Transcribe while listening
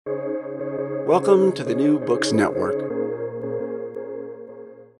Welcome to the New Books Network.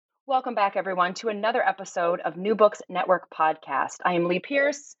 Welcome back, everyone, to another episode of New Books Network podcast. I am Lee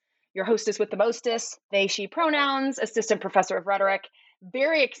Pierce, your hostess with the mostest, they, she pronouns, assistant professor of rhetoric.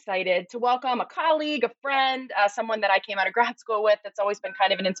 Very excited to welcome a colleague, a friend, someone that I came out of grad school with that's always been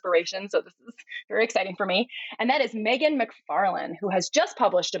kind of an inspiration. So this is very exciting for me. And that is Megan McFarlane, who has just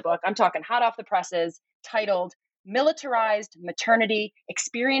published a book, I'm talking hot off the presses, titled Militarized, Maternity,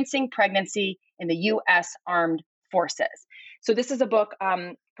 Experiencing Pregnancy in the U.S. Armed Forces. So this is a book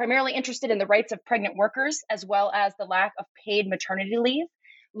primarily interested in the rights of pregnant workers, as well as the lack of paid maternity leave,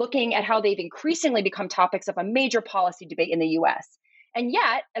 looking at how they've increasingly become topics of a major policy debate in the U.S. And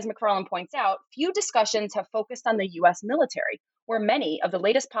yet, as McFarlane points out, few discussions have focused on the U.S. military, where many of the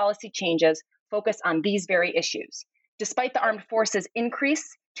latest policy changes focus on these very issues. Despite the armed forces'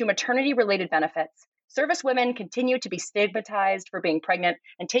 increase to maternity-related benefits, service women continue to be stigmatized for being pregnant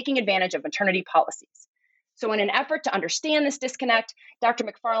and taking advantage of maternity policies. So in an effort to understand this disconnect, Dr.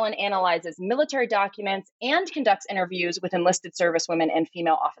 McFarlane analyzes military documents and conducts interviews with enlisted servicewomen and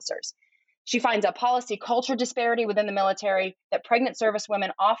female officers. She finds a policy culture disparity within the military that pregnant servicewomen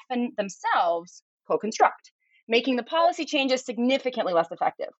often themselves co-construct, making the policy changes significantly less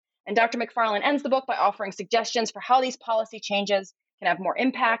effective. And Dr. McFarlane ends the book by offering suggestions for how these policy changes can have more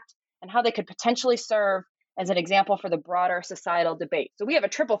impact and how they could potentially serve as an example for the broader societal debate. So we have a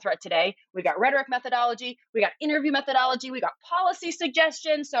triple threat today. We got rhetoric methodology, we got interview methodology, we got policy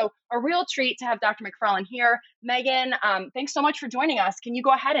suggestions. So a real treat to have Dr. McFarlane here. Megan, thanks so much for joining us. Can you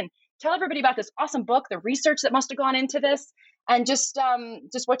go ahead and tell everybody about this awesome book, the research that must have gone into this, and just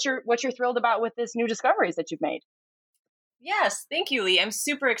what you're thrilled about with this new discoveries that you've made? Yes, thank you, Lee. I'm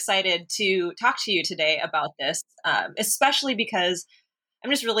super excited to talk to you today about this, especially because I'm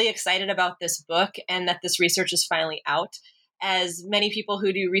just really excited about this book and that this research is finally out. As many people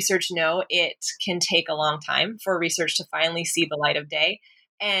who do research know, it can take a long time for research to finally see the light of day.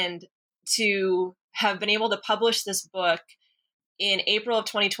 And to have been able to publish this book in April of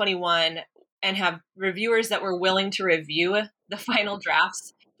 2021 and have reviewers that were willing to review the final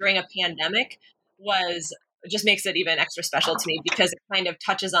drafts during a pandemic just makes it even extra special to me, because it kind of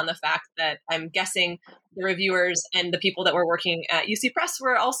touches on the fact that I'm guessing the reviewers and the people that were working at UC Press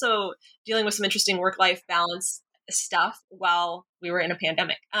were also dealing with some interesting work-life balance stuff while we were in a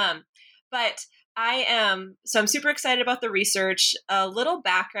pandemic. But I'm super excited about the research. A little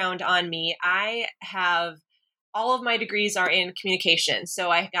background on me. All of my degrees are in communication. So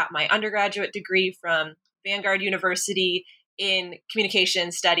I got my undergraduate degree from Vanguard University in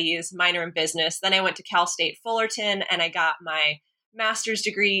communication studies, minor in business. Then I went to Cal State Fullerton and I got my master's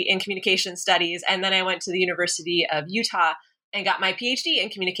degree in communication studies. And then I went to the University of Utah and got my PhD in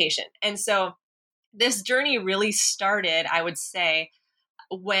communication. And so this journey really started, I would say,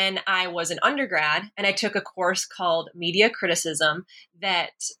 when I was an undergrad and I took a course called Media Criticism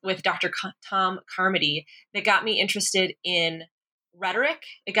with Dr. Tom Carmody that got me interested in rhetoric.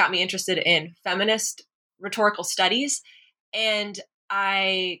 It got me interested in feminist rhetorical studies. And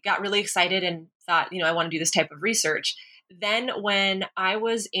I got really excited and thought, I want to do this type of research. Then when I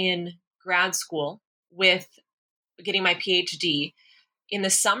was in grad school with getting my PhD in the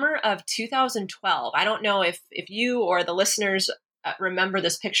summer of 2012, I don't know if you or the listeners remember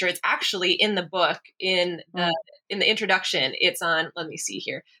this picture. It's actually in the book in the introduction. It's on, let me see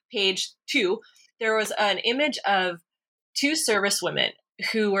here, page 2. There was an image of 2 servicewomen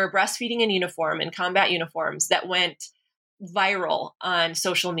who were breastfeeding in uniform, in combat uniforms, that went viral on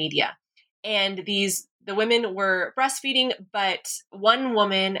social media. And the women were breastfeeding, but one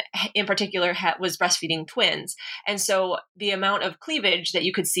woman in particular was breastfeeding twins. And so the amount of cleavage that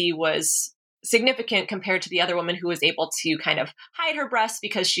you could see was significant compared to the other woman who was able to kind of hide her breasts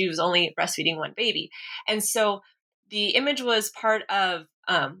because she was only breastfeeding one baby. And so the image was part of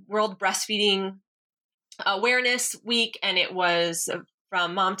World Breastfeeding Awareness Week, and it was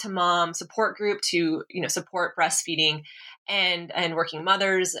from mom to mom support group to support breastfeeding and working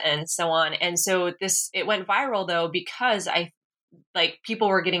mothers and so on. And so it went viral though because people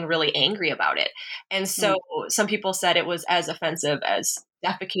were getting really angry about it. And so some people said it was as offensive as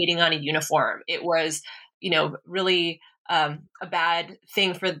defecating on a uniform. It was really a bad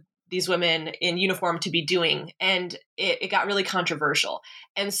thing for these women in uniform to be doing, and it got really controversial.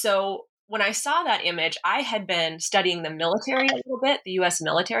 And so when I saw that image, I had been studying the military a little bit, the U.S.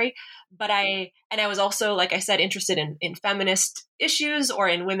 military, but I was also, like I said, interested in feminist issues or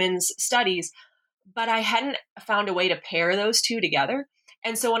in women's studies, but I hadn't found a way to pair those two together.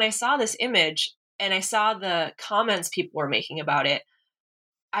 And so when I saw this image and I saw the comments people were making about it,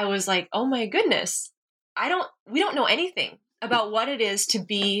 I was like, oh my goodness, we don't know anything about what it is to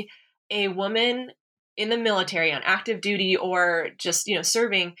be a woman in the military on active duty or just,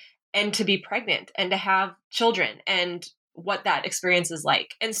 serving, and to be pregnant and to have children and what that experience is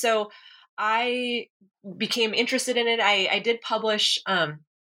like. And so I became interested in it. I did publish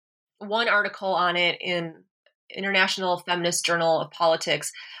one article on it in International Feminist Journal of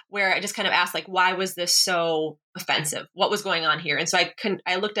Politics, where I just kind of asked, like, why was this so offensive? What was going on here? And so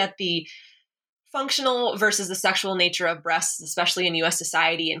I looked at the functional versus the sexual nature of breasts, especially in US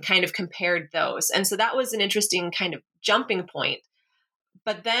society, and kind of compared those. And so that was an interesting kind of jumping point.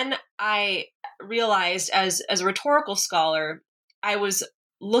 But then I realized as a rhetorical scholar, I was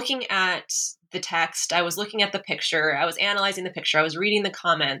looking at the text, I was looking at the picture, I was analyzing the picture, I was reading the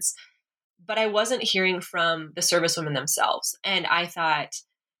comments, but I wasn't hearing from the servicewomen themselves. And I thought,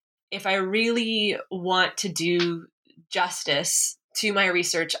 if I really want to do justice to my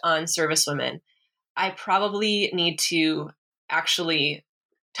research on servicewomen, I probably need to actually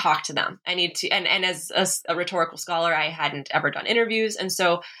talk to them. I need to, and as a rhetorical scholar, I hadn't ever done interviews. And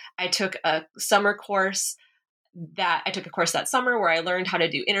so I took a course that summer where I learned how to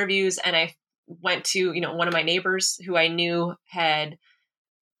do interviews. And I went to, one of my neighbors who I knew had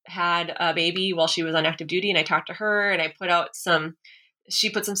a baby while she was on active duty. And I talked to her, and she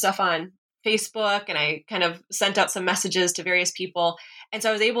put some stuff on Facebook, and I kind of sent out some messages to various people. And so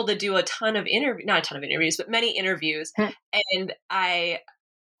I was able to do not a ton of interviews, but many interviews. And I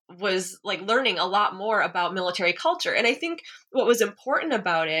was like learning a lot more about military culture. And I think what was important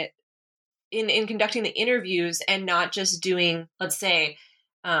about it in conducting the interviews and not just doing, let's say,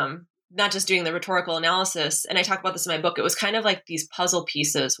 not just doing the rhetorical analysis. And I talk about this in my book. It was kind of like these puzzle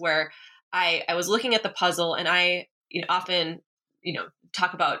pieces where I was looking at the puzzle, and I often,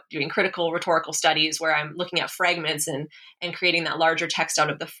 talk about doing critical rhetorical studies where I'm looking at fragments and creating that larger text out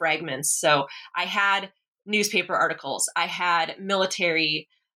of the fragments. So I had newspaper articles, I had military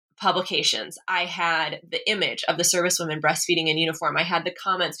publications, I had the image of the servicewomen breastfeeding in uniform, I had the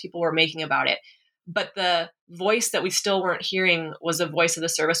comments people were making about it. But the voice that we still weren't hearing was the voice of the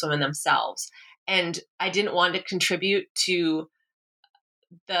servicewomen themselves. And I didn't want to contribute to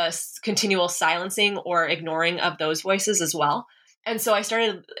the continual silencing or ignoring of those voices as well. And so I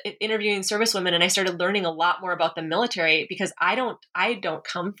started interviewing servicewomen, and I started learning a lot more about the military, because I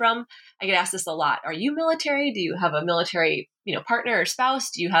get asked this a lot. Are you military? Do you have a military, partner or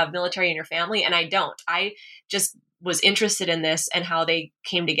spouse? Do you have military in your family? And I don't. I just was interested in this and how they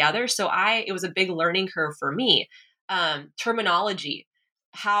came together. So it was a big learning curve for me. Terminology,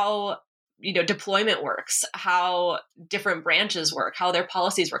 how deployment works, how different branches work, how their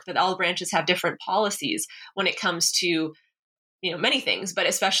policies work, that all branches have different policies when it comes to many things, but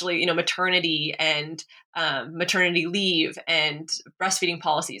especially, maternity and maternity leave and breastfeeding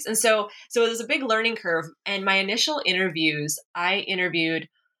policies. And so it was a big learning curve. And my initial interviews, I interviewed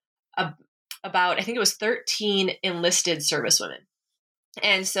about, I think it was 13 enlisted servicewomen.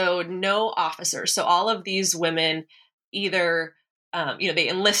 And so no officers. So all of these women either, they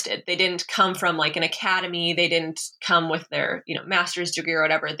enlisted. They didn't come from like an academy. They didn't come with their, master's degree or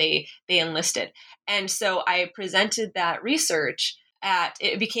whatever. They enlisted. And so I presented that research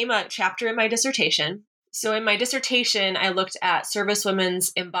it became a chapter in my dissertation. So in my dissertation, I looked at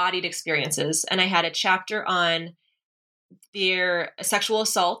servicewomen's embodied experiences, and I had a chapter on their sexual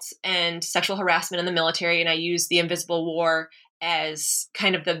assault and sexual harassment in the military. And I used The Invisible War as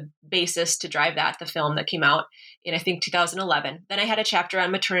kind of the basis to drive the film that came out in, I think, 2011. Then I had a chapter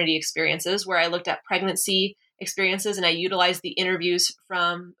on maternity experiences where I looked at pregnancy experiences, and I utilized the interviews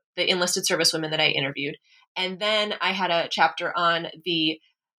from the enlisted servicewomen that I interviewed. And then I had a chapter on the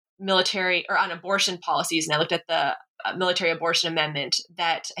military, or on abortion policies, and I looked at the military abortion amendment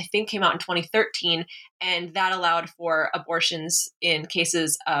that I think came out in 2013, and that allowed for abortions in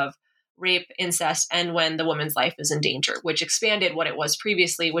cases of rape, incest, and when the woman's life is in danger, which expanded what it was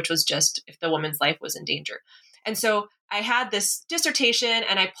previously, which was just if the woman's life was in danger. And so I had this dissertation,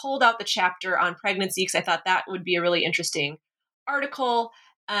 and I pulled out the chapter on pregnancy because I thought that would be a really interesting article.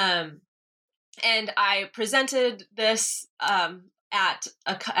 And I presented this at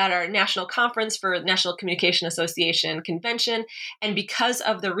our national conference for National Communication Association convention. And because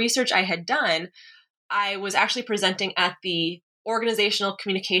of the research I had done, I was actually presenting at the organizational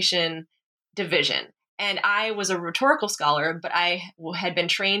communication division. And I was a rhetorical scholar, but I had been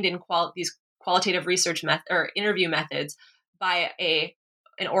trained in these qualitative research interview methods by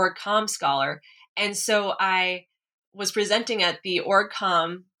an org comm scholar. And so I was presenting at the org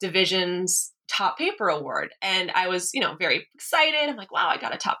comm division's top paper award. And I was, very excited. I'm like, wow, I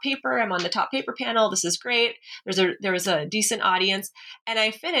got a top paper. I'm on the top paper panel. This is great. There was a decent audience. And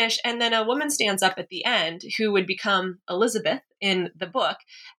I finish, and then a woman stands up at the end who would become Elizabeth in the book.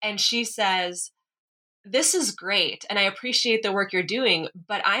 And she says, "This is great. And I appreciate the work you're doing,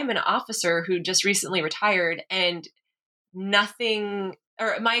 but I'm an officer who just recently retired, and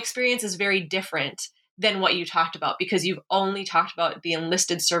my experience is very different than what you talked about, because you've only talked about the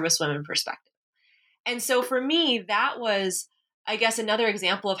enlisted servicewomen perspective." And so for me, that was, I guess, another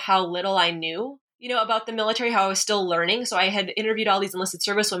example of how little I knew, about the military, how I was still learning. So I had interviewed all these enlisted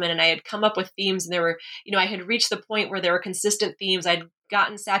servicewomen, and I had come up with themes, and there were, I had reached the point where there were consistent themes. I'd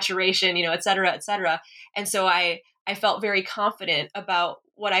gotten saturation, et cetera, et cetera. And so I felt very confident about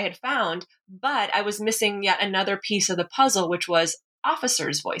what I had found, but I was missing yet another piece of the puzzle, which was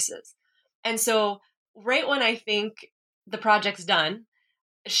officers' voices. And so right when I think the project's done,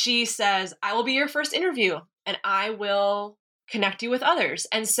 she says, "I will be your first interview, and I will connect you with others."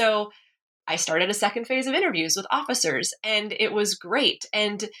 And so I started a second phase of interviews with officers, and it was great.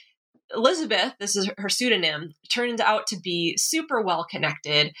 And Elizabeth, this is her pseudonym, turned out to be super well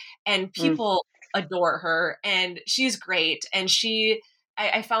connected, and people adore her, and she's great. And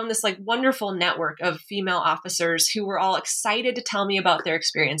I found this like wonderful network of female officers who were all excited to tell me about their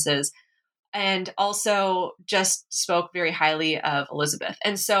experiences, and also just spoke very highly of Elizabeth.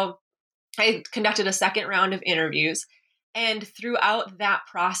 And so I conducted a second round of interviews. And throughout that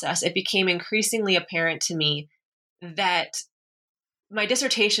process, it became increasingly apparent to me that my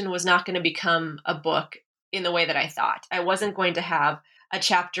dissertation was not going to become a book in the way that I thought. I wasn't going to have a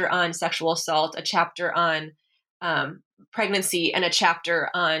chapter on sexual assault, a chapter on pregnancy, and a chapter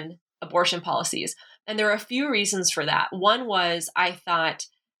on abortion policies. And there are a few reasons for that. One was I thought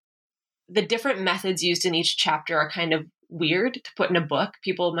the different methods used in each chapter are kind of weird to put in a book.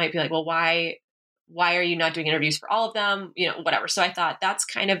 People might be like, well, why are you not doing interviews for all of them? Whatever. So I thought that's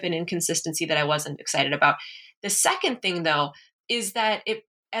kind of an inconsistency that I wasn't excited about. The second thing, though, is that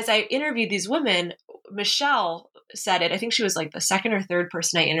as I interviewed these women, Michelle said it. I think she was like the second or third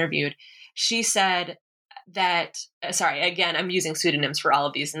person I interviewed. She said that, sorry, again, I'm using pseudonyms for all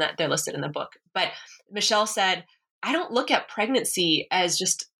of these, and that they're listed in the book. But Michelle said, "I don't look at pregnancy as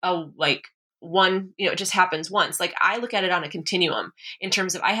just one, it just happens once. Like, I look at it on a continuum in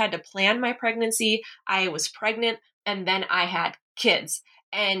terms of I had to plan my pregnancy, I was pregnant, and then I had kids."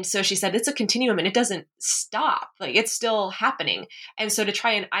 And so she said, it's a continuum and it doesn't stop. Like, it's still happening. And so to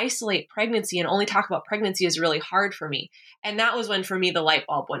try and isolate pregnancy and only talk about pregnancy is really hard for me. And that was when, for me, the light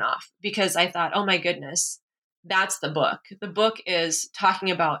bulb went off, because I thought, oh my goodness, that's the book. The book is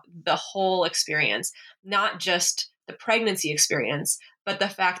talking about the whole experience, not just the pregnancy experience, but the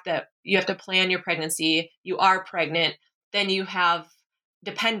fact that you have to plan your pregnancy, you are pregnant, then you have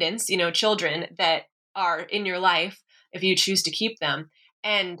dependents, children that are in your life if you choose to keep them.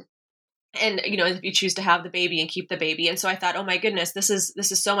 And if you choose to have the baby and keep the baby. And so I thought, oh my goodness, this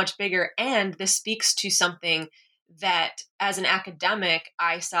is so much bigger. And this speaks to something that as an academic,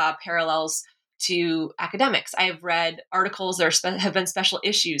 I saw parallels to academics. I've read articles, have been special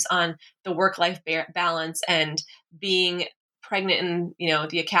issues on the work-life balance and being pregnant in,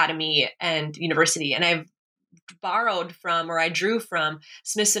 the academy and university. And I've I drew from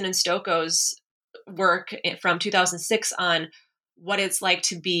Smithson and Stokoe's work from 2006 on what it's like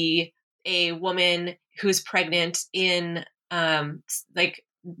to be a woman who's pregnant in like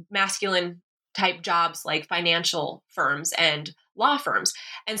masculine type jobs like financial firms and law firms.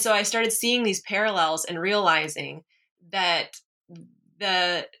 And so I started seeing these parallels and realizing that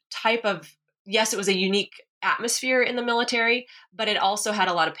the type of, yes, it was a unique atmosphere in the military, but it also had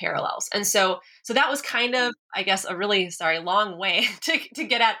a lot of parallels. And so that was kind of, I guess, a really, long way to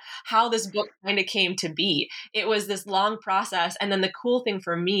get at how this book kind of came to be. It was this long process. And then the cool thing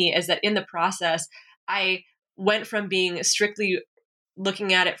for me is that in the process, I went from being strictly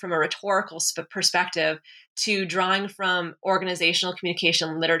looking at it from a rhetorical perspective to drawing from organizational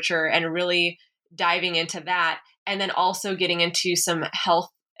communication literature and really diving into that. And then also getting into some health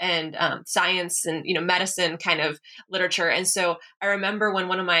and science and medicine kind of literature. And so I remember when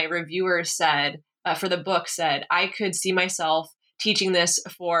one of my reviewers said for the book said, I could see myself teaching this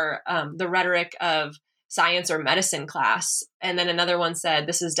for the rhetoric of science or medicine class. And then another one said,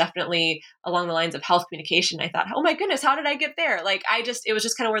 this is definitely along the lines of health communication. I thought, oh my goodness, how did I get there? Like, it was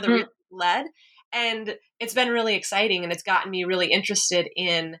just kind of where the research led. And it's been really exciting, and it's gotten me really interested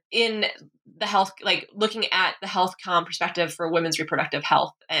in the health, like looking at the health comm perspective for women's reproductive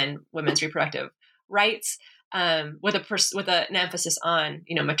health and women's reproductive rights, with an emphasis on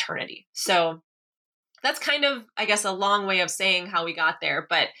maternity. So that's kind of, I guess, a long way of saying how we got there,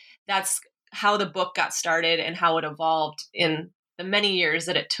 but that's how the book got started and how it evolved in the many years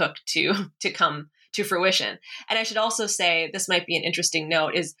that it took to come to fruition. And I should also say, this might be an interesting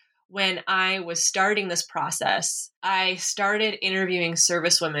note, is when I was starting this process, I started interviewing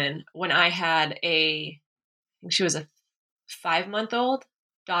servicewomen when I had I think she was a 5-month-old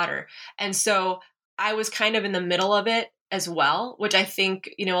daughter. And so I was kind of in the middle of it as well, which I think,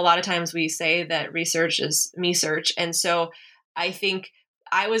 a lot of times we say that research is me search. And so I think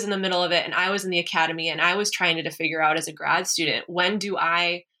I was in the middle of it, and I was in the academy, and I was trying to figure out as a grad student, when do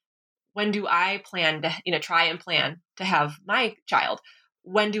I plan to, try and plan to have my child?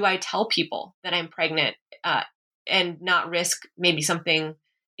 When do I tell people that I'm pregnant and not risk maybe something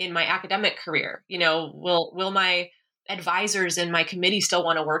in my academic career? Will my advisors and my committee still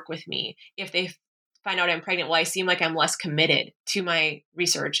want to work with me if they find out I'm pregnant? Will I seem like I'm less committed to my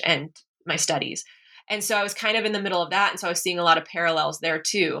research and my studies? And so I was kind of in the middle of that. And so I was seeing a lot of parallels there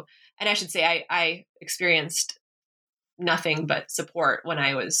too. And I should say I experienced nothing but support when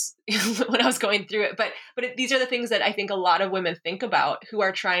I was going through it. But these are the things that I think a lot of women think about who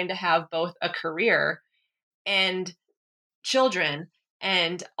are trying to have both a career and children,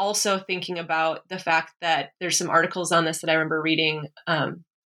 and also thinking about the fact that there's some articles on this that I remember reading. And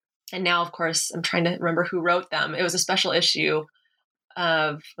now, of course, I'm trying to remember who wrote them. It was a special issue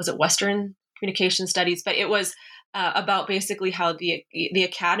of, was it Western Communication Studies? But it was about basically how the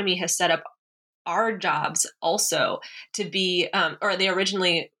academy has set up our jobs also to be, or they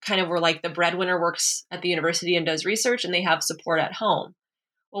originally kind of were like the breadwinner works at the university and does research, and they have support at home.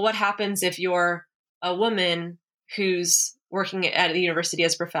 Well, what happens if you're a woman who's working at the university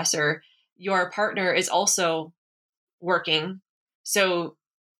as a professor? Your partner is also working. So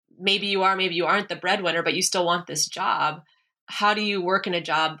maybe you are, maybe you aren't the breadwinner, but you still want this job. How do you work in a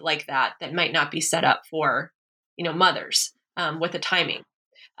job like that might not be set up for, mothers with the timing?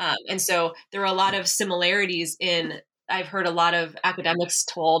 And so there are a lot of similarities I've heard a lot of academics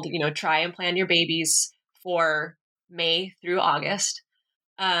told, try and plan your babies for May through August.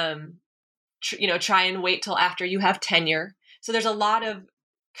 Try and wait till after you have tenure. So there's a lot of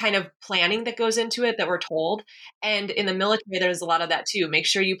kind of planning that goes into it that we're told. And in the military, there's a lot of that too. Make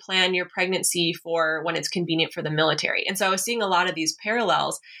sure you plan your pregnancy for when it's convenient for the military. And so I was seeing a lot of these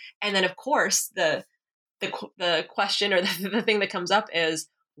parallels. And then, of course, the question or the thing that comes up is,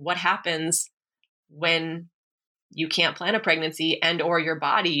 what happens when you can't plan a pregnancy and or your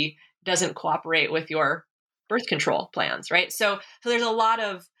body doesn't cooperate with your birth control plans, right? So there's a lot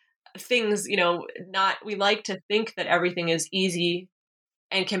of things, we like to think that everything is easy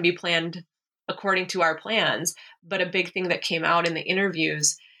and can be planned according to our plans. But a big thing that came out in the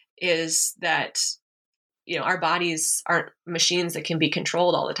interviews is that, our bodies aren't machines that can be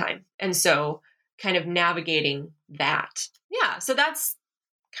controlled all the time. And so kind of navigating that. Yeah. So that's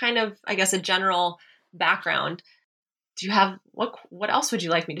kind of, I guess, a general background. Do you have, what else would you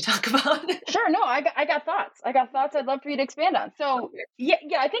like me to talk about? Sure. No, I got thoughts. I'd love for you to expand on. So yeah,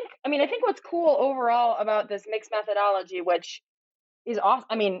 I think what's cool overall about this mixed methodology, which is awesome.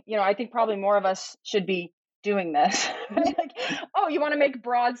 I think probably more of us should be doing this. Like, oh, you want to make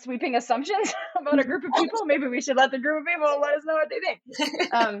broad sweeping assumptions about a group of people? Maybe we should let the group of people let us know what they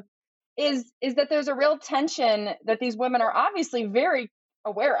think. Is that there's a real tension that these women are obviously very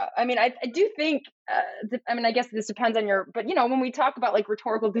aware of. I do think, I guess this depends on but when we talk about like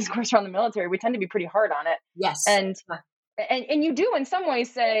rhetorical discourse around the military, we tend to be pretty hard on it. Yes. And you do in some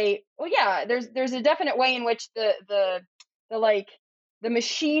ways say, well, yeah, there's a definite way in which the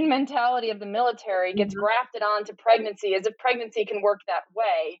machine mentality of the military gets grafted onto pregnancy, as if pregnancy can work that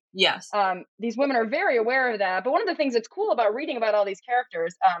way. Yes. These women are very aware of that. But one of the things that's cool about reading about all these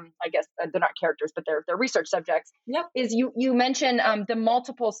characters, I guess they're not characters, but they're research subjects, yep, is you mention the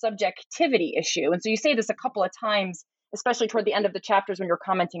multiple subjectivity issue. And so you say this a couple of times, especially toward the end of the chapters when you're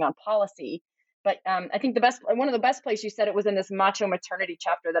commenting on policy. But I think one of the best places you said it was in this macho maternity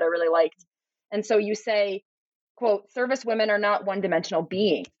chapter that I really liked. And so you say, quote, service women are not one-dimensional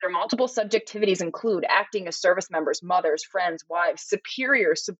beings. Their multiple subjectivities include acting as service members, mothers, friends, wives,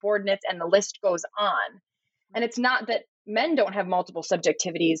 superiors, subordinates, and the list goes on. And it's not that men don't have multiple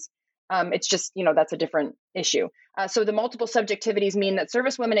subjectivities. It's just, that's a different issue. So the multiple subjectivities mean that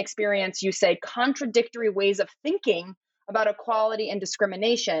service women experience, you say, contradictory ways of thinking about equality and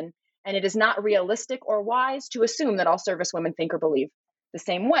discrimination. And it is not realistic or wise to assume that all service women think or believe the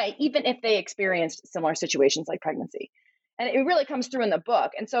same way, even if they experienced similar situations like pregnancy. And it really comes through in the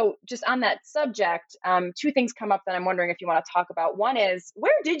book. And so just on that subject, two things come up that I'm wondering if you want to talk about. One is,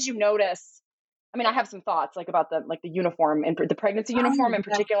 where did you notice, I have some thoughts about the uniform and the pregnancy uniform in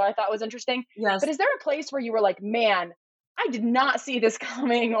particular, I thought was interesting. Yes. But is there a place where you were like, man, I did not see this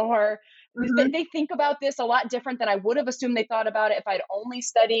coming, or Mhm. they think about this a lot different than I would have assumed they thought about it if I'd only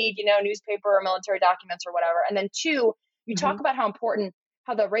studied, newspaper or military documents or whatever. And then two, you talk Mhm. about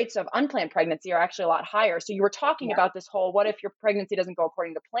how the rates of unplanned pregnancy are actually a lot higher. So you were talking Yeah. about this whole, what if your pregnancy doesn't go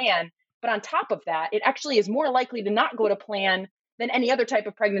according to plan? But on top of that, it actually is more likely to not go to plan than any other type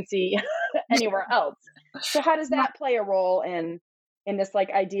of pregnancy anywhere else. So how does that play a role in this like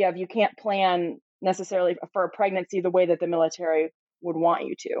idea of you can't plan necessarily for a pregnancy the way that the military would want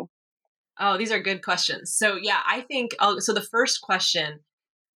you to? Oh, these are good questions. So yeah, I think, so the first question,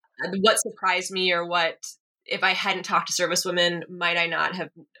 what surprised me, or what, if I hadn't talked to servicewomen,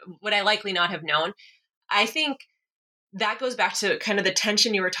 would I likely not have known? I think that goes back to kind of the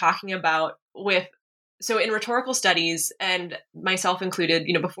tension you were talking about with, so in rhetorical studies, and myself included,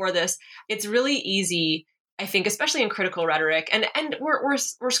 before this, it's really easy, I think, especially in critical rhetoric, and we're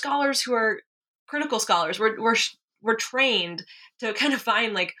scholars who are critical scholars. We're trained to kind of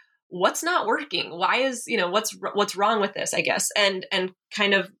find like what's not working, why is, what's wrong with this, I guess, and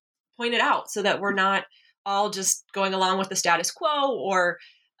kind of point it out so that we're not all just going along with the status quo, or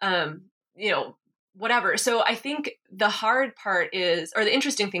um, you know whatever. So I think the hard part is, or the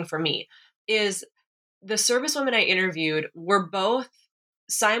interesting thing for me is, the servicewomen I interviewed were both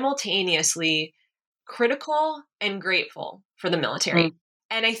simultaneously critical and grateful for the military. Mm.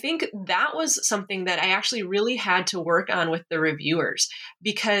 And I think that was something that I actually really had to work on with the reviewers,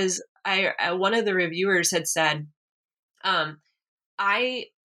 because one of the reviewers had said, um, I,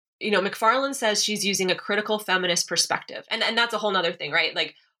 McFarlane says she's using a critical feminist perspective. And that's a whole nother thing, right?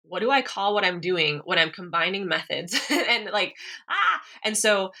 Like, what do I call what I'm doing when I'm combining methods? And like, and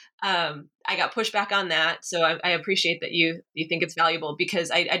so I got pushback on that. So I appreciate that you think it's valuable, because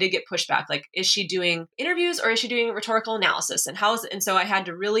I did get pushback. Like, is she doing interviews or is she doing rhetorical analysis? And so I had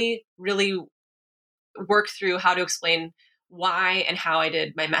to really, really work through how to explain why and how I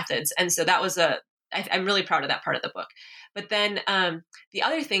did my methods. And so that was I'm really proud of that part of the book. But then the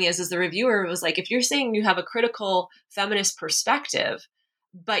other thing is the reviewer was like, if you're saying you have a critical feminist perspective,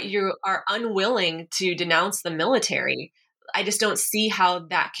 but you are unwilling to denounce the military, I just don't see how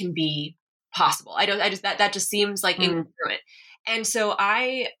that can be possible. That just seems like Mm. incongruent. And so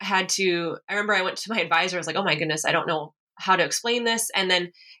I remember I went to my advisor. I was like, oh my goodness, I don't know how to explain this. And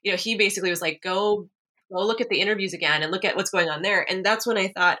then, he basically was like, go look at the interviews again and look at what's going on there. And that's when I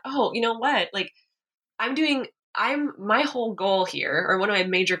thought, oh, you know what? Like, my whole goal here, or one of my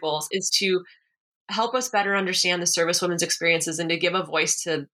major goals, is to help us better understand the servicewomen's experiences and to give a voice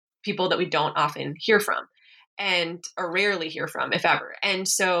to people that we don't often hear from, or rarely hear from, if ever. And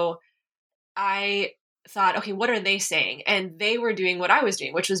so I thought, okay, what are they saying? And they were doing what I was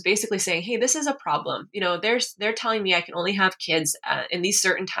doing, which was basically saying, hey, this is a problem. They're telling me I can only have kids in these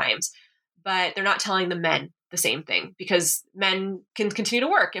certain times, but they're not telling the men the same thing, because men can continue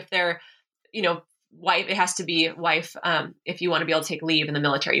to work if they're, wife. It has to be wife. If you want to be able to take leave in the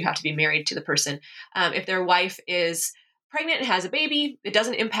military, you have to be married to the person. If their wife is pregnant and has a baby, it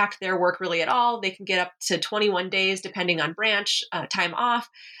doesn't impact their work really at all. They can get up to 21 days, depending on branch, time off.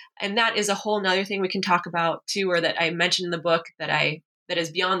 And that is a whole nother thing we can talk about too, or that I mentioned in the book, that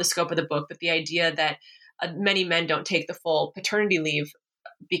is beyond the scope of the book. But the idea that many men don't take the full paternity leave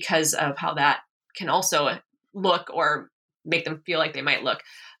because of how that can also look, or make them feel like they might look.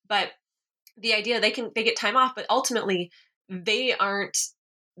 But the idea they get time off, but ultimately they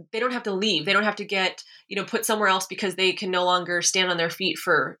don't have to leave. They don't have to get, put somewhere else because they can no longer stand on their feet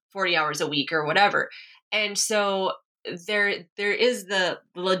for 40 hours a week or whatever. And so there is the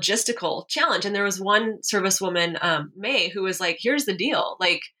logistical challenge. And there was one servicewoman, May, who was like, here's the deal.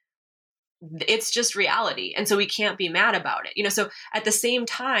 Like, it's just reality. And so we can't be mad about it. So at the same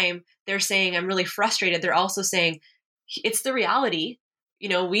time, they're saying, I'm really frustrated. They're also saying, it's the reality.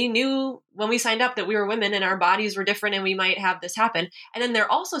 We knew when we signed up that we were women and our bodies were different and we might have this happen. And then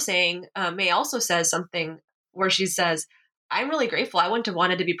they're also saying, May also says something where she says, I'm really grateful. I wouldn't have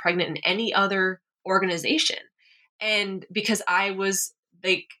wanted to be pregnant in any other organization. And because I was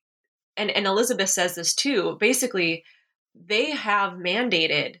like, and Elizabeth says this too, basically they have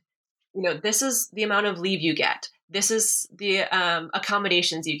mandated, this is the amount of leave you get. This is the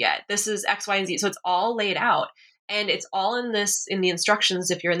accommodations you get. This is X, Y, and Z. So it's all laid out. And it's all in the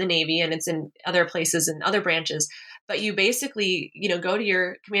instructions if you're in the Navy, and it's in other places and other branches. But you basically, go to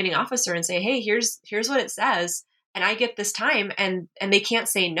your commanding officer and say, hey, here's what it says. And I get this time, and they can't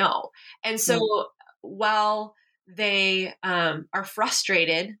say no. And so while they are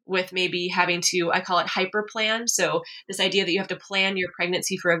frustrated with maybe having to, I call it hyper plan. So this idea that you have to plan your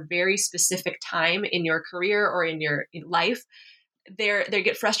pregnancy for a very specific time in your career or in your life, they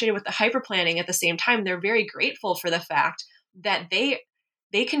get frustrated with the hyper planning. At the same time, they're very grateful for the fact that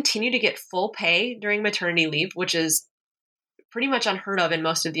they continue to get full pay during maternity leave, which is pretty much unheard of in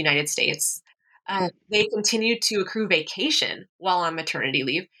most of the United States. They continue to accrue vacation while on maternity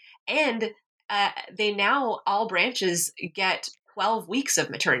leave. And they now, all branches get 12 weeks of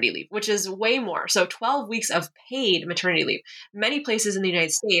maternity leave, which is way more. So 12 weeks of paid maternity leave. Many places in the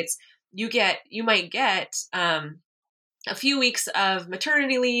United States, you might get a few weeks of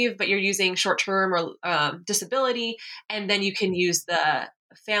maternity leave, but you're using short-term or disability, and then you can use the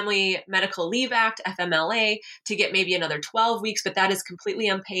Family Medical Leave Act, FMLA, to get maybe another 12 weeks, but that is completely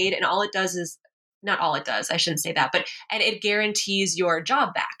unpaid. And all it does is, not all it does, I shouldn't say that, and it guarantees your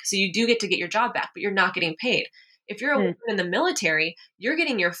job back. So you do get to get your job back, but you're not getting paid. If you're a woman in the military, you're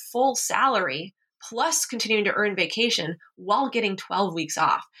getting your full salary plus continuing to earn vacation while getting 12 weeks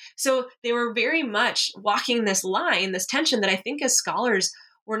off. So they were very much walking this line, this tension that I think as scholars,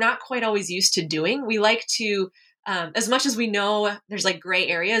 we're not quite always used to doing. We like to, as much as we know there's like gray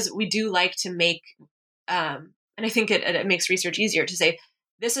areas, we do like to make, and I think it makes research easier to say,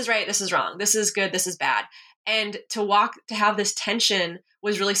 this is right, this is wrong, this is good, this is bad. And to have this tension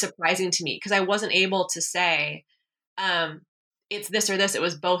was really surprising to me because I wasn't able to say, it's this or this. It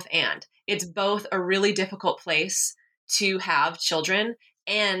was both and. It's both a really difficult place to have children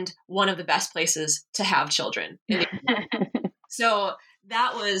and one of the best places to have children. So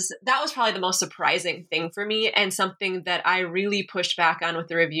that was probably the most surprising thing for me, and something that I really pushed back on with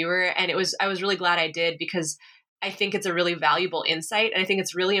the reviewer. And I was really glad I did, because I think it's a really valuable insight. And I think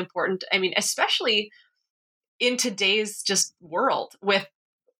it's really important. I mean, especially in today's just world with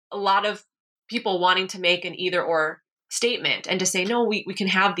a lot of people wanting to make an either or statement and to say, no, we can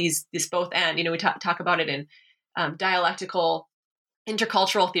have this both and, we talk about it in dialectical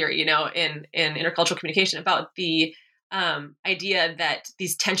intercultural theory, in intercultural communication, about the idea that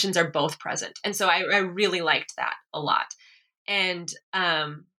these tensions are both present. And so I really liked that a lot. And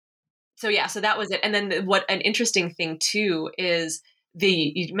so that was it. And then what an interesting thing too is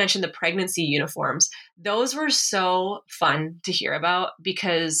you mentioned the pregnancy uniforms. Those were so fun to hear about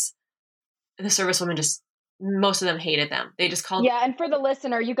because the servicewomen most of them hated them. They just called. Yeah. And for the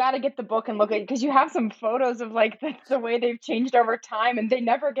listener, you got to get the book and look at it, because you have some photos of like the way they've changed over time, and they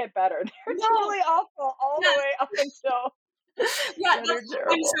never get better. They're truly awful all the way up until. Yeah,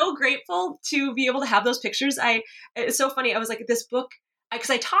 I'm so grateful to be able to have those pictures. It's so funny. I was like, this book,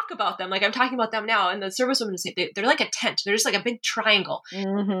 because I talk about them, like I'm talking about them now, and the servicewomen say they're like a tent. They're just like a big triangle.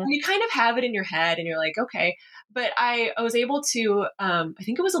 Mm-hmm. And you kind of have it in your head, and you're like, okay. But I was able to, I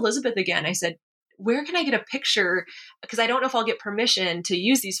think it was Elizabeth again. I said, where can I get a picture? Because I don't know if I'll get permission to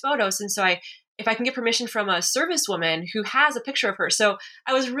use these photos. And so if I can get permission from a servicewoman who has a picture of her. So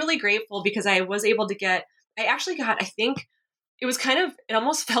I was really grateful because I was able to I actually got, I think it was it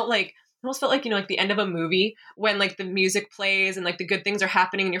almost felt like, like the end of a movie when like the music plays and like the good things are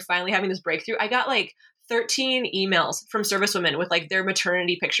happening and you're finally having this breakthrough. I got like 13 emails from servicewomen with like their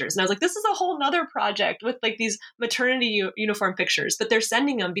maternity pictures. And I was like, this is a whole nother project with like these maternity uniform pictures, but they're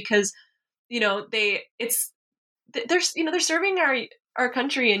sending them because they're serving our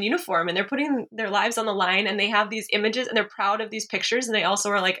country in uniform, and they're putting their lives on the line, and they have these images and they're proud of these pictures. And they also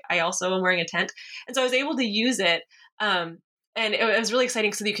are like, I also am wearing a tent. And so I was able to use it. And it was really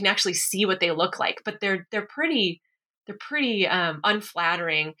exciting so that you can actually see what they look like, but they're pretty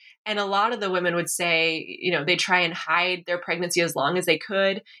unflattering. And a lot of the women would say, they try and hide their pregnancy as long as they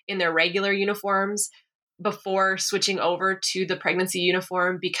could in their regular uniforms before switching over to the pregnancy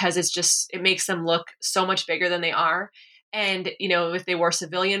uniform, because it makes them look so much bigger than they are. And, if they wore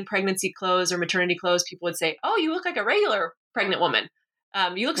civilian pregnancy clothes or maternity clothes, people would say, oh, you look like a regular pregnant woman.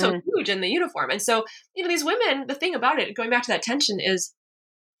 You look so huge in the uniform. And so, these women, the thing about it, going back to that tension, is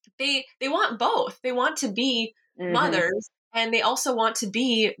they want both. They want to be mothers, and they also want to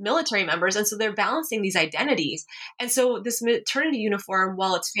be military members. And so they're balancing these identities. And so this maternity uniform,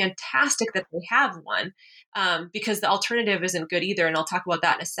 while it's fantastic that they have one, because the alternative isn't good either, and I'll talk about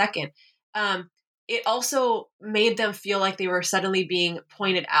that in a second, it also made them feel like they were suddenly being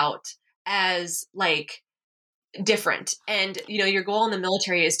pointed out as like different. And, your goal in the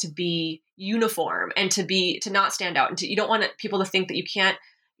military is to be uniform and to not stand out. And you don't want people to think that you can't,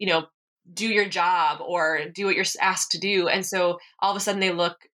 do your job or do what you're asked to do. And so all of a sudden they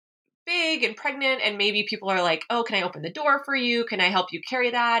look big and pregnant, and maybe people are like, oh, can I open the door for you? Can I help you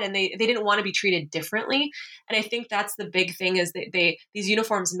carry that? And they didn't want to be treated differently. And I think that's the big thing, is that these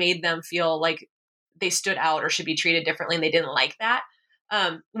uniforms made them feel like they stood out or should be treated differently. And they didn't like that.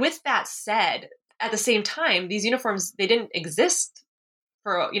 With that said, at the same time, these uniforms, they didn't exist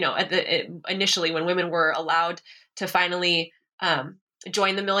for, initially when women were allowed to finally,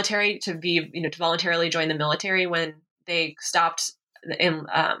 join the military, to be, to voluntarily join the military when they stopped in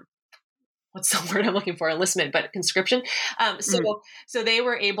what's the word I'm looking for? Enlistment, but conscription. So they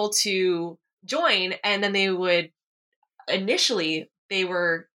were able to join, and then initially they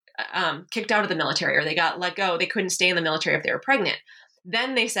were kicked out of the military, or they got let go. They couldn't stay in the military if they were pregnant.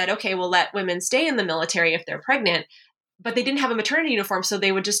 Then they said, okay, we'll let women stay in the military if they're pregnant, but they didn't have a maternity uniform. So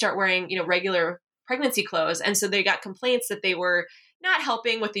they would just start wearing, regular pregnancy clothes. And so they got complaints that they were not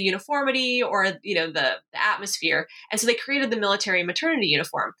helping with the uniformity or, the atmosphere. And so they created the military maternity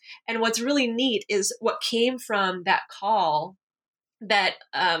uniform. And what's really neat is what came from that call that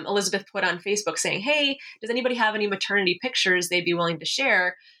Elizabeth put on Facebook saying, hey, does anybody have any maternity pictures they'd be willing to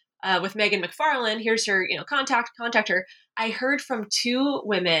share with Megan McFarlane? Here's her, contact her. I heard from 2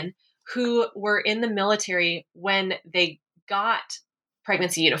 women who were in the military when they got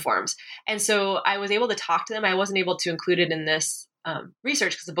pregnancy uniforms. And so I was able to talk to them. I wasn't able to include it in this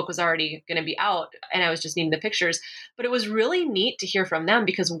research because the book was already going to be out and I was just needing the pictures. But it was really neat to hear from them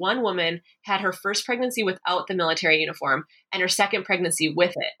because one woman had her first pregnancy without the military uniform and her second pregnancy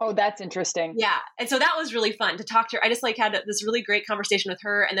with it. Oh, that's interesting. Yeah. And so that was really fun to talk to her. I just had this really great conversation with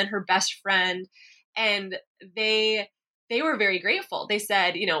her and then her best friend. And they were very grateful. They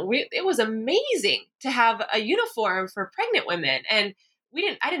said, it was amazing to have a uniform for pregnant women. And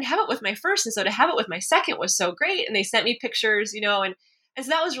I didn't have it with my first. And so to have it with my second was so great. And they sent me pictures, and so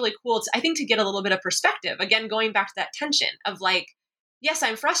that was really cool. I think to get a little bit of perspective, again, going back to that tension of yes,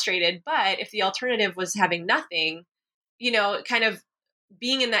 I'm frustrated, but if the alternative was having nothing, kind of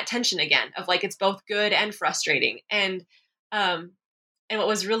being in that tension again of it's both good and frustrating. And what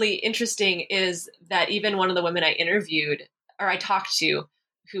was really interesting is that even one of the women I interviewed or I talked to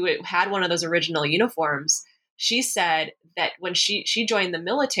who had one of those original uniforms, she said that when she joined the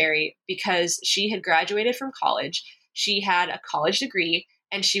military because she had graduated from college, she had a college degree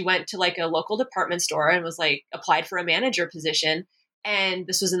and she went to a local department store and was applied for a manager position. And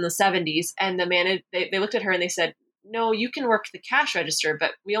this was in the 70s. And the they looked at her and they said, no, you can work the cash register,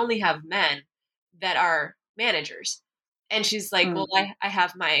 but we only have men that are managers. And she's like, well, I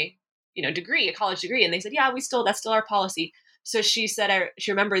have my, degree, a college degree. And they said, yeah, that's still our policy. So she said,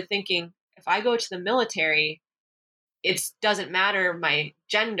 she remembered thinking, if I go to the military, it doesn't matter my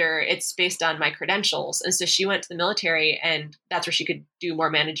gender, it's based on my credentials. And so she went to the military and that's where she could do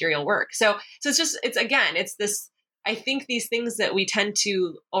more managerial work. So it's this, I think these things that we tend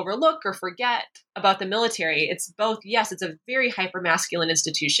to overlook or forget about the military, it's both, yes, it's a very hyper-masculine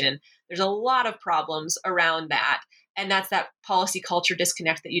institution. There's a lot of problems around that. And that's that policy culture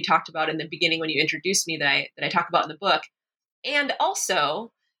disconnect that you talked about in the beginning when you introduced me that I talk about in the book. And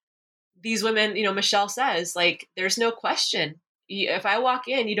also these women, Michelle says, there's no question. If I walk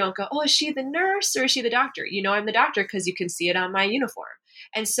in, you don't go, oh, is she the nurse or is she the doctor? I'm the doctor because you can see it on my uniform.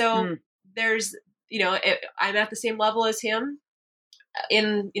 And so there's, I'm at the same level as him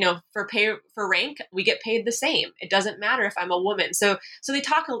in, for rank, we get paid the same. It doesn't matter if I'm a woman. So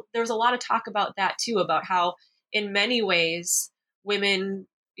there was a lot of talk about that too, about how in many ways women,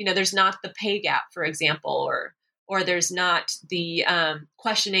 there's not the pay gap, for example, or there's not the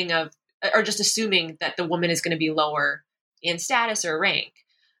questioning of, or just assuming that the woman is going to be lower in status or rank.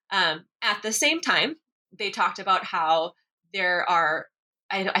 At the same time, they talked about how there are,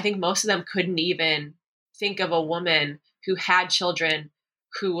 I think most of them couldn't even think of a woman who had children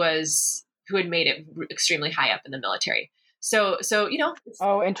who had made it extremely high up in the military. So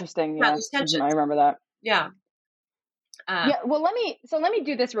oh, interesting. Yeah, I remember that. Yeah. Yeah. Well, let me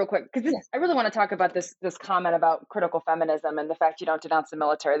do this real quick because I really want to talk about this comment about critical feminism and the fact you don't denounce the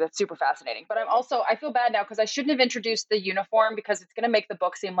military. That's super fascinating. But I feel bad now because I shouldn't have introduced the uniform because it's going to make the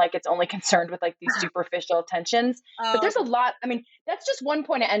book seem like it's only concerned with these superficial tensions. But there's a lot. I mean, that's just one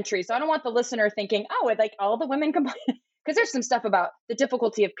point of entry. So I don't want the listener thinking, oh, all the women complain. Because there's some stuff about the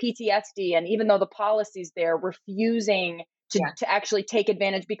difficulty of PTSD, and even though the policies there refusing to actually take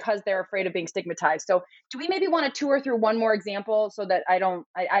advantage because they're afraid of being stigmatized. So do we maybe want to tour through one more example so that I don't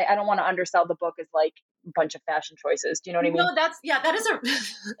want to undersell the book as a bunch of fashion choices. Do you know what I mean? No, that is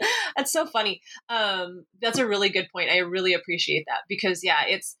that's so funny. That's a really good point. I really appreciate that because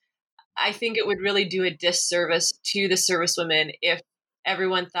I think it would really do a disservice to the servicewomen if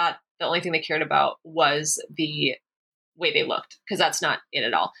everyone thought the only thing they cared about was the way they looked, because that's not it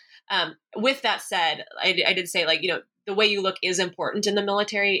at all. With that said, I did say the way you look is important in the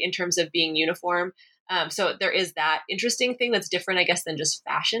military in terms of being uniform. So there is that interesting thing that's different, I guess, than just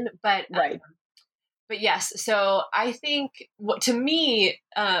fashion. But right. But yes, so I think to me,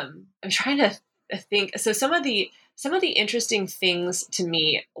 I'm trying to think. So some of the interesting things to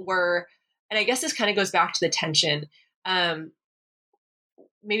me were, and I guess this kind of goes back to the tension.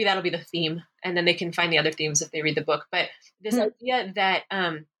 maybe that'll be the theme, and then they can find the other themes if they read the book. But this idea that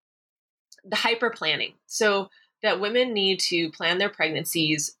the hyper planning, so that women need to plan their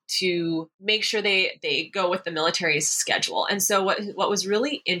pregnancies to make sure they go with the military's schedule. And so what was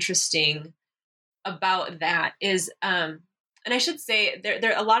really interesting about that is, and I should say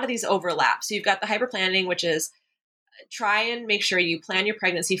there are a lot of these overlap. So you've got the hyper planning, which is try and make sure you plan your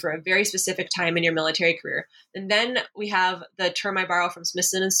pregnancy for a very specific time in your military career. And then we have the term I borrow from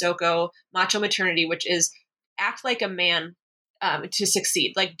Smithson and Stocco, macho maternity, which is act like a man to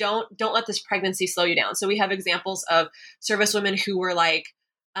succeed. Like don't let this pregnancy slow you down. So we have examples of service women who were like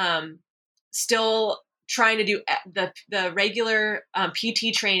still trying to do the regular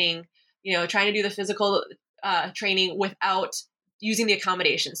PT training, trying to do the physical training without using the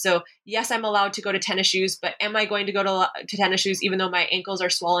accommodation. So yes, I'm allowed to go to tennis shoes, but am I going to go to tennis shoes even though my ankles are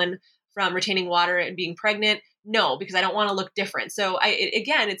swollen from retaining water and being pregnant? No, because I don't want to look different. So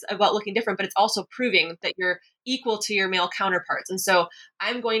again, it's about looking different, but it's also proving that you're equal to your male counterparts. And so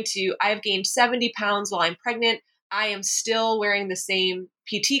I've gained 70 pounds while I'm pregnant. I am still wearing the same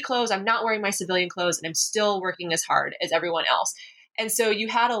PT clothes. I'm not wearing my civilian clothes, and I'm still working as hard as everyone else. And so you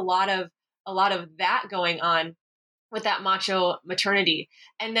had a lot of that going on with that macho maternity.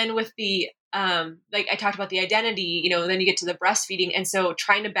 And then with the, like I talked about the identity, then you get to the breastfeeding. And so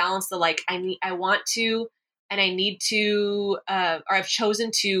trying to balance the, like, I want to, and I need to, or I've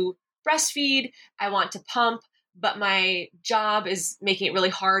chosen to breastfeed. I want to pump, but my job is making it really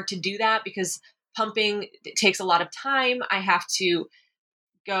hard to do that because pumping takes a lot of time. I have to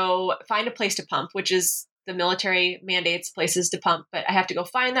go find a place to pump, which is the military mandates places to pump, but I have to go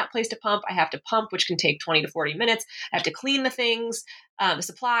find that place to pump. I have to pump, which can take 20 to 40 minutes. I have to clean the things, the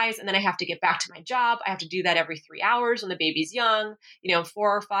supplies, and then I have to get back to my job. I have to do that every 3 hours when the baby's young, 4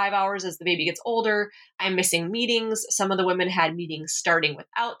 or 5 hours as the baby gets older. I'm missing meetings. Some of the women had meetings starting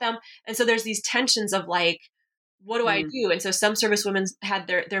without them. And so there's these tensions of like, what do I do? And so some service women had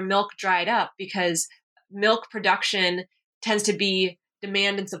their milk dried up because milk production tends to be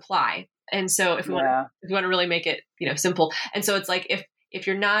demand and supply. And so if we want to really make it, simple. And so it's like, if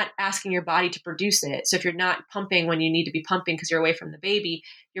you're not asking your body to produce it, so if you're not pumping when you need to be pumping because you're away from the baby,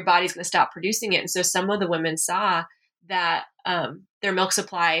 your body's going to stop producing it. And so some of the women saw that their milk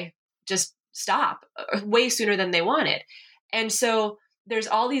supply just stop way sooner than they wanted. And so there's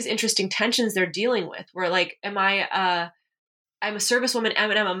all these interesting tensions they're dealing with where like, I'm a service woman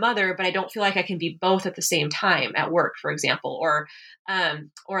and I'm a mother, but I don't feel like I can be both at the same time at work, for example, or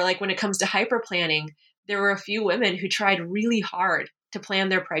like when it comes to hyper planning, there were a few women who tried really hard to plan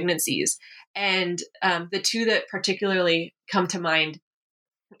their pregnancies. And the two that particularly come to mind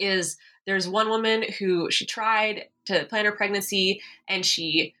is there's one woman who she tried to plan her pregnancy and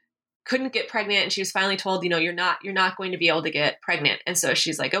she couldn't get pregnant. And she was finally told, you're not going to be able to get pregnant. And so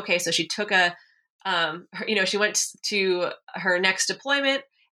she's like, okay, so she took she went to her next deployment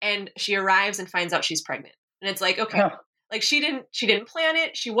and she arrives and finds out she's pregnant. And it's like, okay, like she didn't plan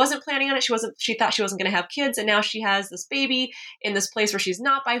it. She wasn't planning on it. She thought she wasn't going to have kids. And now she has this baby in this place where she's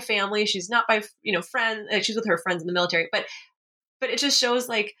not by family. She's not by, friends. She's with her friends in the military, but it just shows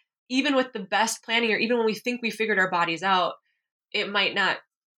like, even with the best planning, or even when we think we figured our bodies out, we might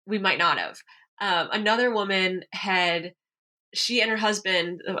not have. Another woman she and her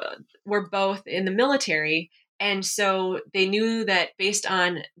husband were both in the military. And so they knew that based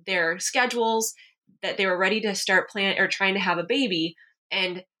on their schedules that they were ready to start trying to have a baby.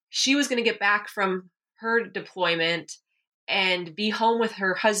 And she was going to get back from her deployment and be home with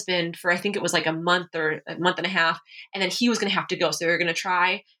her husband for, I think it was like a month or a month and a half. And then he was going to have to go. So they were going to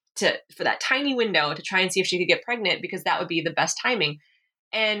try for that tiny window to try and see if she could get pregnant because that would be the best timing.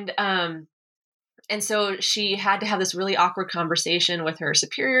 And so she had to have this really awkward conversation with her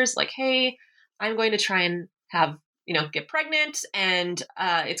superiors, like, hey, I'm going to try and have, get pregnant and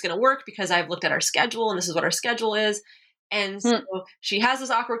it's going to work because I've looked at our schedule and this is what our schedule is. And so she has this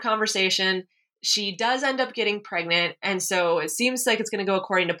awkward conversation. She does end up getting pregnant. And so it seems like it's going to go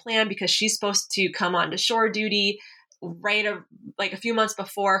according to plan because she's supposed to come on to shore duty like a few months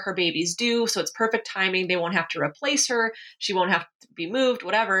before her baby's due. So it's perfect timing. They won't have to replace her. She won't have to be moved,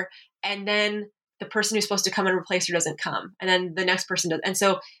 whatever. And then the person who's supposed to come and replace her doesn't come. And then the next person does. And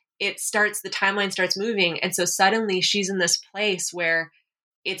so the timeline starts moving. And so suddenly she's in this place where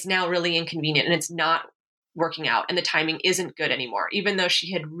it's now really inconvenient and it's not working out and the timing isn't good anymore, even though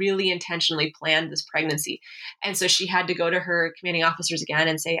she had really intentionally planned this pregnancy. And so she had to go to her commanding officers again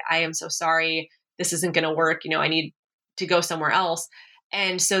and say, I am so sorry. This isn't going to work. I need to go somewhere else.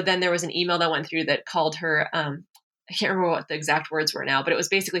 And so then there was an email that went through that called her, I can't remember what the exact words were now, but it was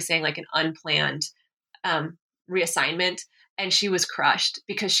basically saying like an unplanned reassignment. and she was crushed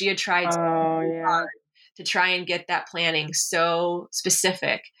because she had tried Oh, so yeah. hard to try and get that planning so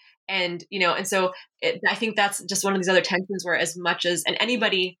specific. And, and so I think that's just one of these other tensions where as much as, and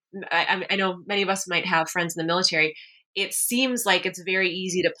anybody, I know many of us might have friends in the military, it seems like it's very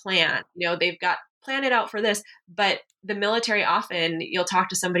easy to plan, they've got plan it out for this, but the military often you'll talk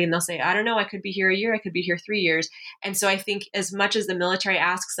to somebody and they'll say, I don't know, I could be here a year, I could be here 3 years. And so I think as much as the military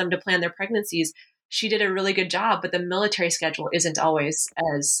asks them to plan their pregnancies, she did a really good job, but the military schedule isn't always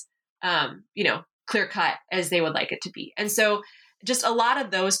as, clear cut as they would like it to be. And so just a lot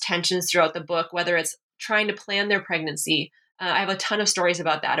of those tensions throughout the book, whether it's trying to plan their pregnancy. I have a ton of stories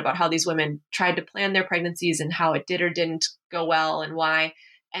about that, about how these women tried to plan their pregnancies and how it did or didn't go well and why.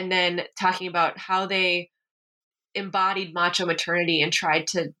 And then talking about how they embodied macho maternity and tried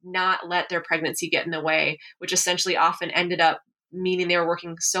to not let their pregnancy get in the way, which essentially often ended up meaning they were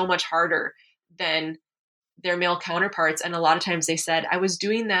working so much harder than their male counterparts. And a lot of times they said, I was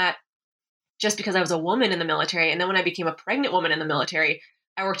doing that just because I was a woman in the military. And then when I became a pregnant woman in the military,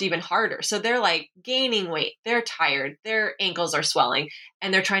 I worked even harder. So they're like gaining weight, they're tired, their ankles are swelling,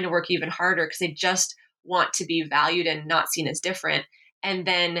 and they're trying to work even harder because they just want to be valued and not seen as different. And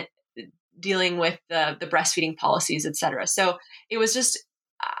then dealing with the breastfeeding policies, et cetera. So it was just,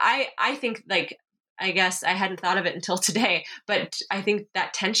 I think, like, I guess I hadn't thought of it until today, but I think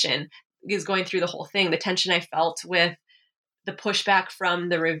that tension is going through the whole thing. The tension I felt with the pushback from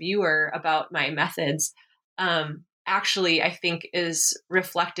the reviewer about my methods, actually, I think is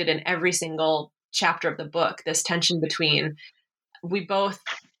reflected in every single chapter of the book. This tension between we both,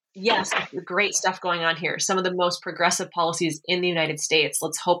 yes, great stuff going on here. Some of the most progressive policies in the United States.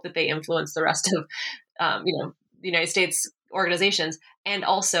 Let's hope that they influence the rest of, the United States organizations, and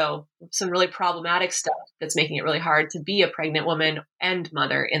also some really problematic stuff that's making it really hard to be a pregnant woman and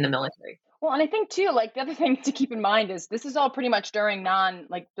mother in the military. Well, and I think too, like the other thing to keep in mind is this is all pretty much during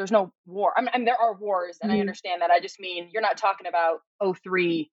there's no war. I mean, there are wars, and I understand that. I just mean you're not talking about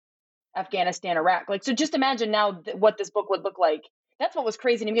 2003 Afghanistan, Iraq. Like, so just imagine now what this book would look like. That's what was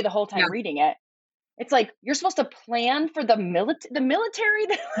crazy to me the whole time reading it. It's like you're supposed to plan for the military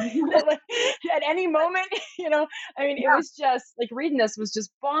at any moment. I mean, it was just like reading this was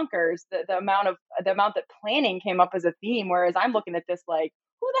just bonkers. The amount that planning came up as a theme. Whereas I'm looking at this like,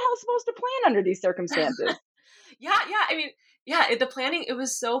 who the hell's supposed to plan under these circumstances? Yeah. I mean, the planning, it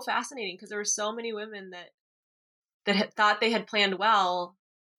was so fascinating because there were so many women that had thought they had planned well,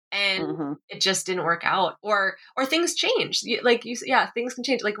 and it just didn't work out, or things changed. Things can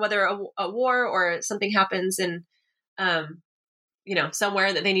change, like whether a war or something happens in,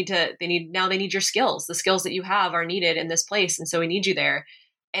 somewhere that they need your skills. The skills that you have are needed in this place. And so we need you there.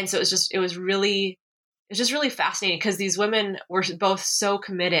 And so it was just really fascinating because these women were both so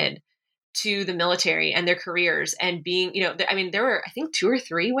committed to the military and their careers and being, there were, I think, 2 or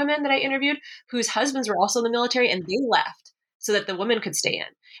 3 women that I interviewed whose husbands were also in the military, and they left so that the women could stay in.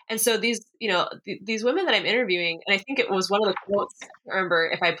 And so these women that I'm interviewing, and I think it was one of the quotes, I can't remember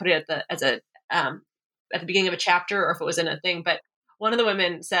if I put it at the beginning of a chapter or if it was in a thing, but one of the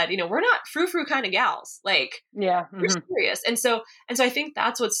women said, we're not frou-frou kind of gals. Like, we're serious. And so I think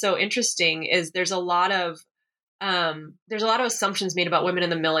that's what's so interesting is there's a lot of assumptions made about women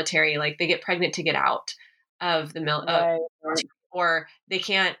in the military. Like they get pregnant to get out of the military, or they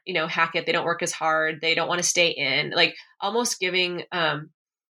can't, hack it. They don't work as hard. They don't want to stay in, like almost giving,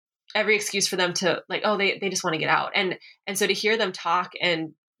 every excuse for them to like, oh, they just want to get out. And so to hear them talk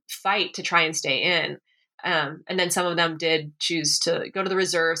and fight to try and stay in. And then some of them did choose to go to the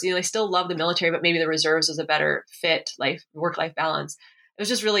reserves. They still love the military, but maybe the reserves was a better fit, work-life balance. It was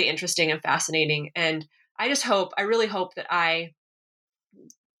just really interesting and fascinating. And I really hope that I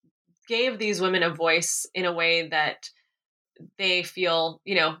gave these women a voice in a way that they feel,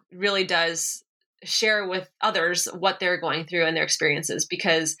 really does share with others what they're going through and their experiences,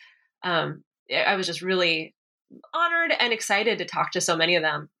 because I was just really honored and excited to talk to so many of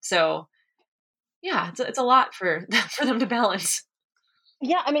them. So yeah, it's a lot for them to balance.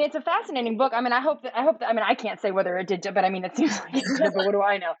 Yeah, I mean, it's a fascinating book. I mean, I hope that, I mean, I can't say whether it did, but I mean, it seems like it did, but what do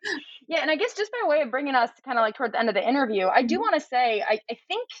I know? Yeah. And I guess just by way of bringing us kind of like toward the end of the interview, I do want to say, I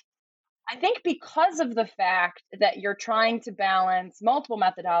think because of the fact that you're trying to balance multiple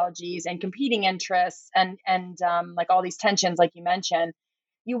methodologies and competing interests and like all these tensions, like you mentioned,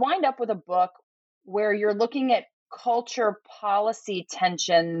 you wind up with a book where you're looking at culture policy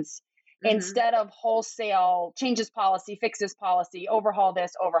tensions instead of wholesale changes policy, fixes policy, overhaul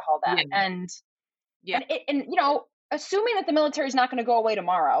this, overhaul that. And assuming that the military is not going to go away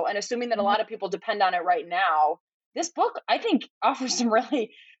tomorrow, and assuming that a lot of people depend on it right now, this book, I think, offers some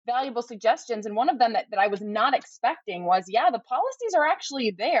really valuable suggestions. And one of them that I was not expecting was, yeah, the policies are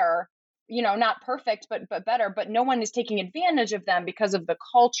actually there, not perfect, but better, but no one is taking advantage of them because of the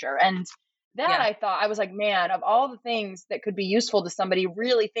culture. And that Yeah. I thought, I was like, man, of all the things that could be useful to somebody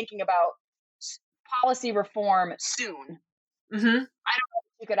really thinking about policy reform soon, Mm-hmm. I don't know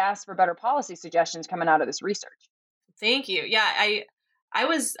if you could ask for better policy suggestions coming out of this research. Thank you. Yeah, I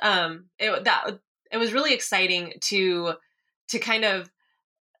was it was really exciting to kind of,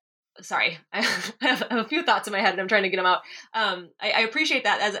 sorry, I have a few thoughts in my head and I'm trying to get them out. I appreciate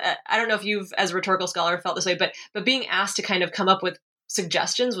that I don't know if you've, as a rhetorical scholar, felt this way, but being asked to kind of come up with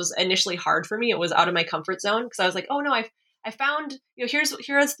suggestions was initially hard for me. It was out of my comfort zone because I was like, oh no, I found,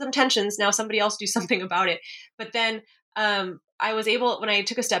 here are some tensions. Now somebody else do something about it. But then I was able, when I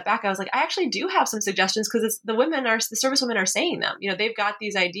took a step back, I was like, I actually do have some suggestions because the service women are saying them. They've got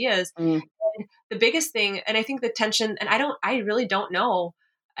these ideas. Mm. And the biggest thing, and I think the tension, and I really don't know,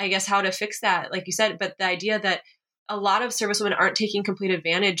 I guess, how to fix that, like you said, but the idea that a lot of servicewomen aren't taking complete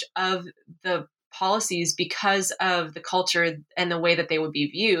advantage of the policies because of the culture and the way that they would be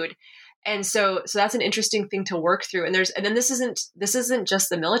viewed. And so that's an interesting thing to work through. And then this isn't just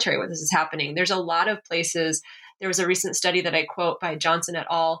the military where this is happening. There's a lot of places. There was a recent study that I quote by Johnson et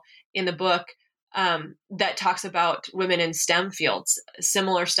al. In the book that talks about women in STEM fields,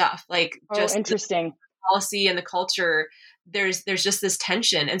 similar stuff, like just interesting policy and the culture. There's just this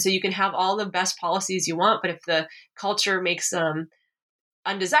tension. And so you can have all the best policies you want, but if the culture makes them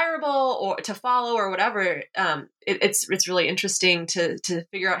undesirable or to follow or whatever, it's really interesting to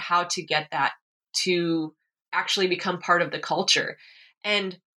figure out how to get that to actually become part of the culture.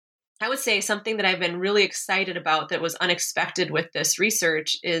 And I would say something that I've been really excited about that was unexpected with this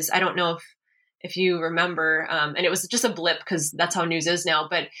research is, I don't know if you remember, and it was just a blip because that's how news is now,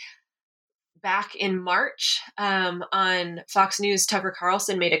 but back in March on Fox News, Tucker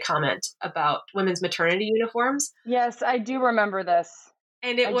Carlson made a comment about women's maternity uniforms. Yes, I do remember this.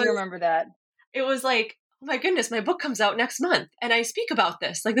 And I do remember that. It was like, oh my goodness, my book comes out next month and I speak about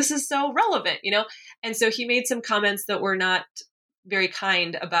this. Like, this is so relevant, And so he made some comments that were not very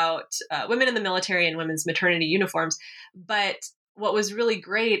kind about women in the military and women's maternity uniforms. But what was really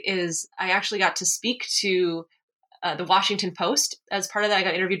great is I actually got to speak to the Washington Post. As part of that, I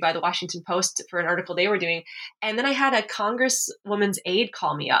got interviewed by the Washington Post for an article they were doing. And then I had a congresswoman's aide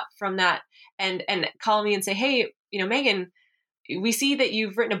call me up from that and call me and say, hey, Megan, we see that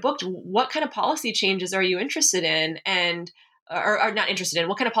you've written a book. What kind of policy changes are you interested in? And or not interested in?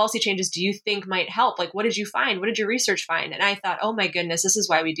 What kind of policy changes do you think might help? Like, what did you find? What did your research find? And I thought, oh my goodness, this is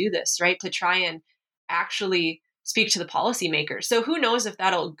why we do this, right? To try and actually speak to the policymakers. So who knows if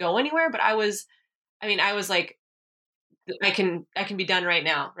that'll go anywhere? But I was like, I can be done right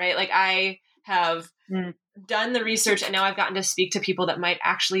now, right? Like, I have done the research and now I've gotten to speak to people that might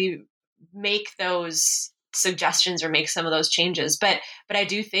actually make those suggestions or make some of those changes. But I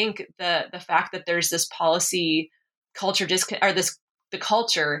do think the fact that there's this policy culture the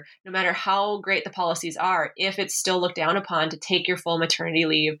culture, no matter how great the policies are, if it's still looked down upon to take your full maternity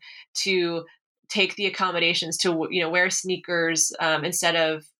leave, to take the accommodations, to wear sneakers instead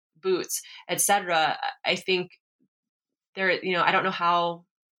of boots, etc. I think there, I don't know how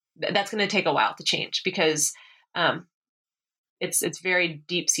that's going to take a while to change because it's very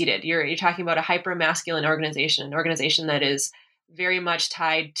deep seated. You're talking about a hyper masculine organization, an organization that is very much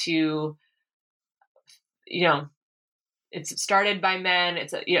tied to, it's started by men.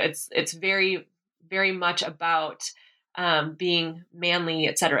 It's very, very much about being manly,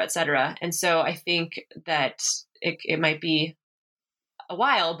 et cetera, et cetera. And so I think that it might be a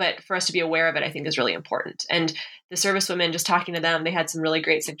while, but for us to be aware of it, I think is really important. And the servicewomen, just talking to them, they had some really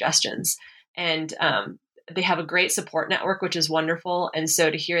great suggestions, and they have a great support network, which is wonderful. And so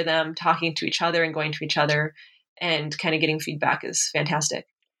to hear them talking to each other and going to each other and kind of getting feedback is fantastic.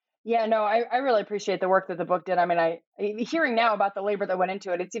 Yeah, no, I really appreciate the work that the book did. I mean, hearing now about the labor that went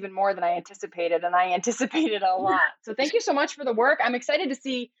into it, it's even more than I anticipated, and I anticipated a lot. So thank you so much for the work. I'm excited to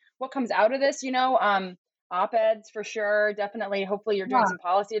see what comes out of this, op-eds for sure. Definitely. Hopefully you're doing some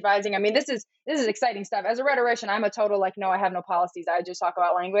policy advising. I mean, this is exciting stuff. As a rhetorician, I'm a total, no, I have no policies. I just talk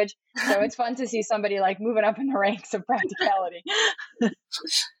about language. So it's fun to see somebody moving up in the ranks of practicality.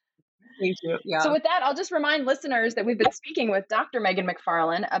 Thank you. Yeah. So with that, I'll just remind listeners that we've been speaking with Dr. Megan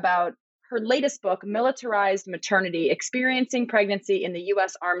McFarlane about her latest book, Militarized Maternity, Experiencing Pregnancy in the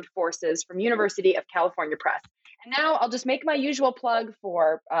U.S. Armed Forces, from University of California Press. And now I'll just make my usual plug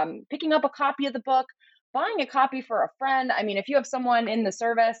for picking up a copy of the book, buying a copy for a friend. I mean, if you have someone in the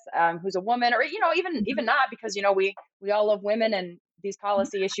service who's a woman, or even not, because we all love women and these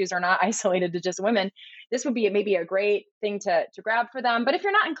policy issues are not isolated to just women, this would be maybe a great thing to grab for them. But if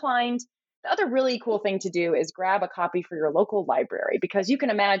you're not inclined, the other really cool thing to do is grab a copy for your local library, because you can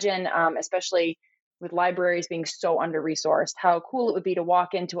imagine, especially with libraries being so under-resourced, how cool it would be to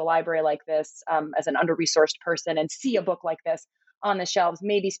walk into a library like this as an under-resourced person and see a book like this on the shelves,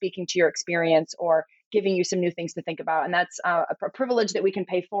 maybe speaking to your experience or giving you some new things to think about. And that's a privilege that we can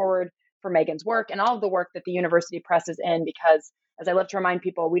pay forward for Megan's work and all of the work that the university presses in, because as I love to remind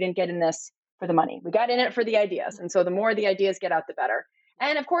people, we didn't get in this for the money. We got in it for the ideas. And so the more the ideas get out, the better.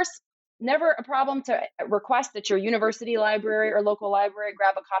 And of course, never a problem to request that your university library or local library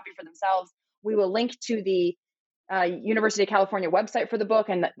grab a copy for themselves. We will link to the University of California website for the book,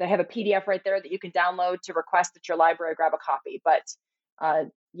 and they have a PDF right there that you can download to request that your library grab a copy. But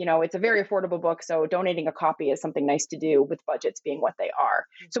it's a very affordable book, so donating a copy is something nice to do with budgets being what they are.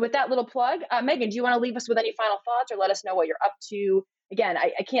 So with that little plug, Megan, do you want to leave us with any final thoughts or let us know what you're up to? Again,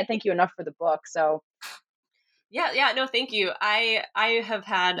 I can't thank you enough for the book. So yeah, no, thank you. I have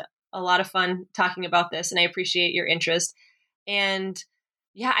had a lot of fun talking about this, and I appreciate your interest. And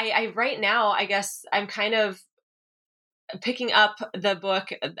yeah, I right now, I guess I'm kind of picking up the book.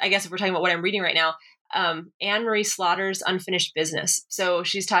 I guess if we're talking about what I'm reading right now, Anne Marie Slaughter's Unfinished Business. So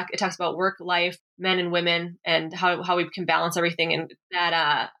it talks about work, life, men and women, and how we can balance everything, and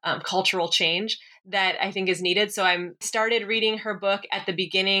that cultural change that I think is needed. So I started reading her book at the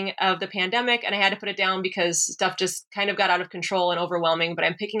beginning of the pandemic, and I had to put it down because stuff just kind of got out of control and overwhelming, but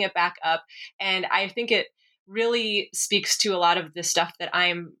I'm picking it back up. And I think it really speaks to a lot of the stuff that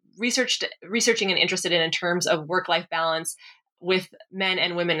I'm researching and interested in terms of work-life balance with men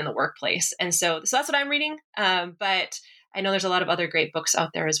and women in the workplace. And so that's what I'm reading. But I know there's a lot of other great books out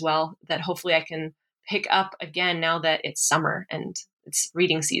there as well that hopefully I can pick up again now that it's summer and it's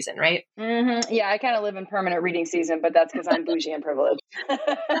reading season, right? Mm-hmm. Yeah, I kind of live in permanent reading season, but that's because I'm bougie and privileged. But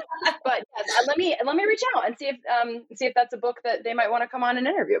yes, let me reach out and see if that's a book that they might want to come on and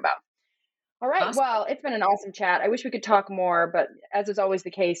interview about. All right. Awesome. Well, it's been an awesome chat. I wish we could talk more, but as is always the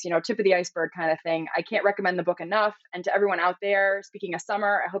case, tip of the iceberg kind of thing. I can't recommend the book enough. And to everyone out there, speaking of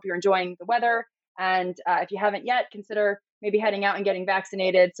summer, I hope you're enjoying the weather. And if you haven't yet, consider maybe heading out and getting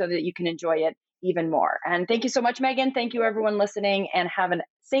vaccinated so that you can enjoy it even more. And thank you so much, Megan. Thank you, everyone listening, and have a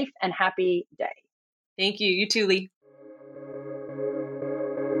safe and happy day. Thank you. You too, Lee.